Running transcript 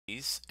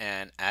these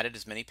and added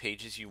as many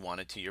pages as you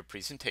wanted to your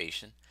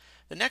presentation,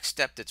 the next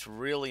step that's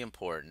really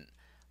important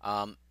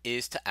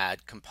is to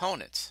add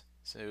components.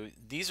 So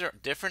these are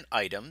different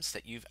items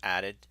that you've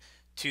added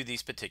to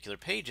these particular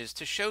pages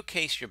to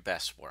showcase your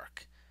best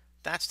work.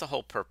 That's the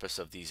whole purpose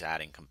of these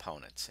adding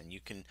components, and you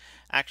can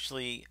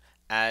actually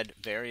add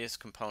various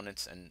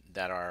components and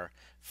that are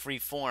free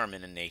form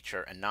in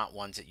nature and not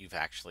ones that you've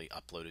actually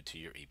uploaded to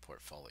your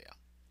ePortfolio.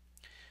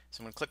 So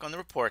I'm going to click on the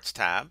Reports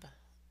tab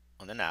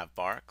on the nav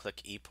bar,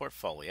 click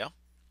ePortfolio,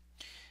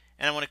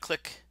 and I want to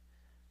click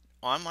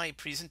on my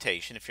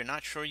presentation. If you're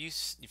not sure,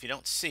 if you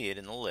don't see it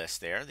in the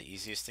list there, the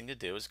easiest thing to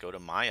do is go to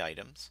My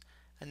Items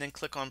and then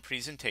click on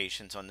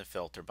Presentations on the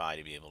filter by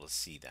to be able to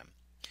see them.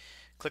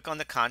 Click on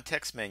the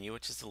context menu,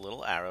 which is the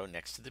little arrow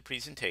next to the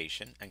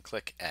presentation, and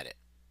click Edit.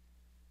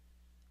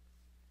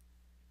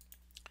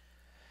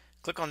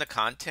 Click on the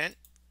Content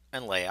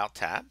and Layout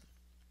tab.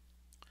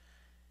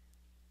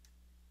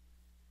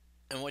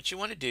 And what you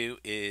want to do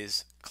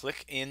is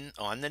click in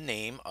on the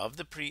name of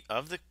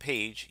the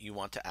page you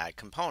want to add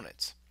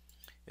components.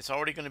 It's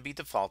already going to be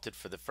defaulted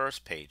for the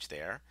first page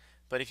there,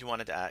 but if you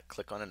wanted to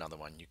click on another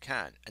one, you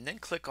can. And then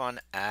click on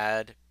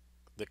Add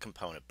the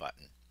Component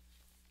button.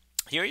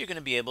 Here you're going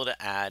to be able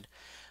to add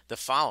the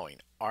following: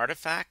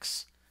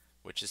 artifacts,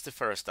 which is the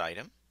first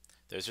item.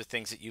 Those are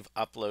things that you've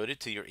uploaded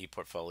to your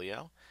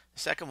ePortfolio. The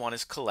second one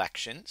is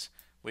collections,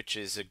 which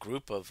is a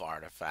group of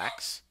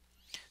artifacts.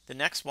 The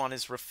next one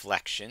is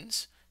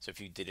reflections. So if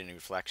you did any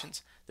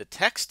reflections. The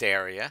text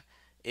area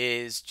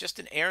is just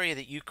an area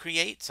that you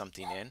create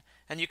something in,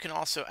 and you can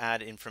also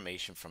add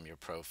information from your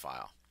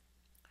profile.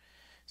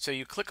 So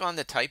you click on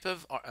the type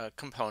of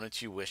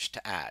components you wish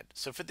to add.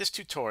 So for this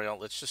tutorial,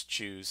 let's just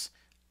choose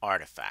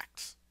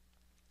artifacts.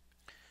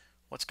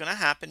 What's going to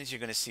happen is you're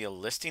going to see a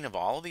listing of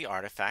all of the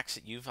artifacts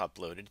that you've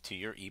uploaded to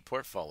your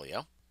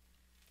ePortfolio,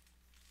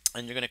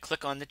 and you're going to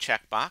click on the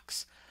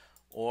checkbox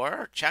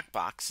or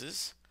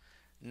checkboxes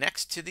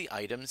next to the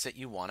items that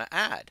you want to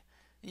add.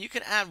 And you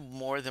can add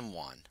more than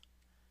one.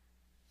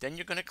 Then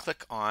you're going to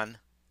click on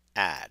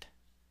Add.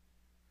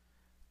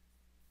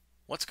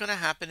 What's going to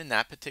happen in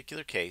that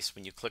particular case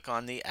when you click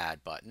on the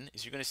Add button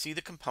is you're going to see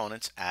the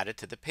components added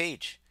to the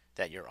page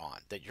that you're on,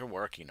 that you're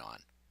working on.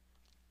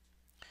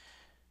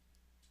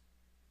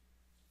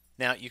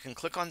 Now you can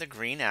click on the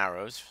green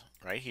arrows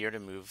right here to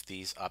move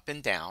these up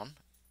and down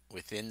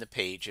within the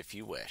page if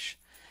you wish.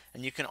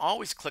 And you can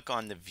always click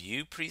on the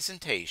View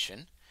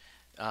Presentation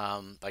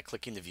by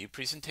clicking the View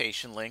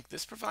Presentation link.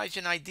 This provides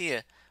you an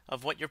idea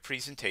of what your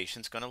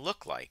presentation is going to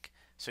look like.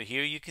 So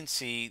here you can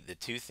see the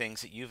two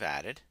things that you've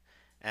added,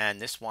 and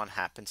this one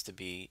happens to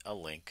be a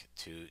link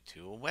to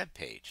a web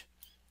page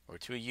or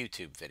to a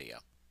YouTube video.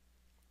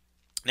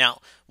 Now,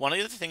 one of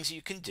the things that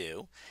you can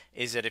do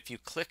is that if you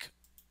click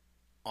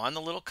on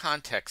the little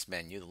context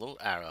menu, the little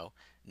arrow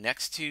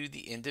next to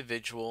the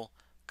individual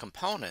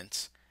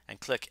components, and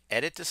click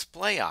Edit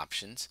Display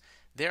Options,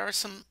 there are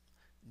some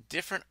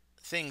different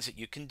things that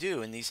you can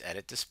do in these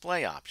Edit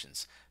Display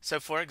Options. So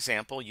for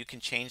example, you can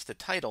change the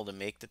title to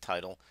make the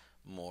title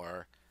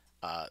more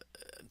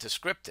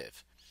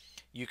descriptive.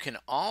 You can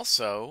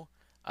also,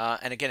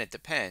 and again it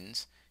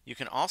depends, you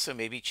can also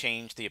maybe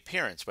change the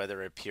appearance,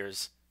 whether it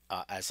appears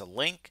as a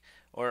link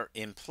or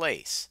in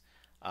place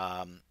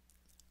on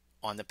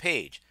the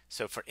page.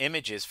 So for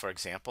images, for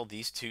example,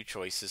 these two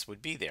choices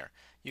would be there.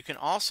 You can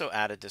also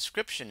add a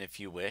description if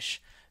you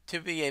wish to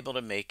be able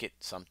to make it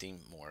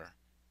something more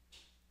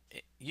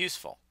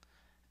useful.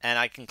 And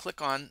I can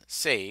click on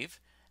Save,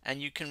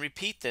 and you can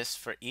repeat this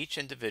for each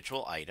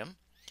individual item.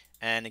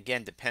 And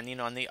again, depending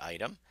on the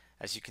item,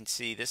 as you can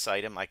see, this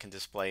item I can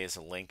display as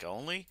a link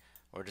only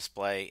or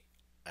display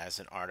as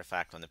an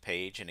artifact on the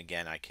page. And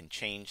again, I can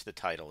change the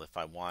title if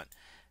I want,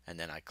 and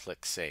then I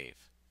click Save.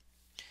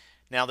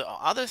 Now the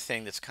other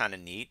thing that's kind of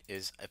neat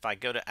is if I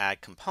go to Add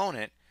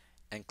Component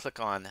and click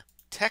on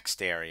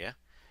Text Area,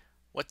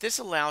 what this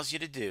allows you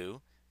to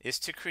do is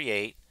to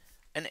create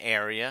an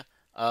area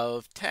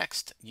of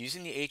text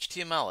using the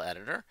HTML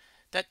editor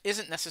that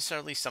isn't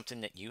necessarily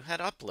something that you had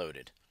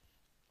uploaded.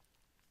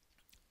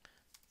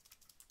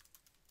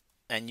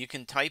 And you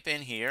can type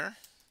in here.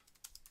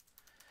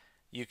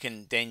 You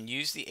can then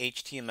use the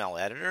HTML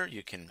editor.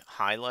 You can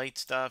highlight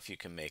stuff, you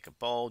can make it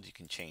bold, you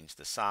can change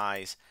the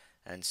size,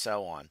 and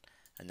so on.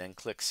 And then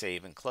click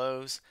Save and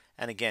Close.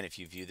 And again, if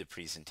you view the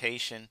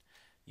presentation,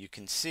 you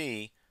can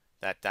see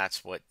that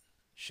that's what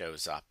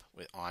shows up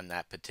on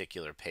that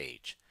particular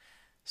page.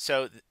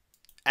 So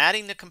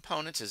adding the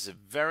components is a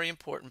very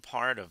important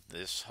part of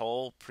this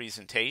whole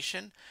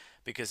presentation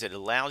because it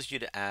allows you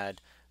to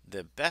add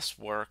the best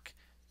work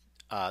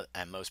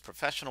and most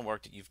professional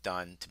work that you've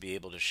done to be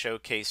able to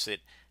showcase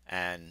it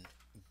and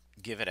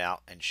give it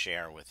out and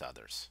share with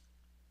others.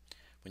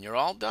 When you're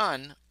all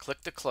done,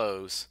 click the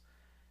Close,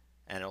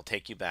 and it'll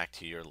take you back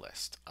to your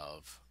list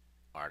of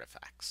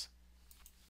artifacts.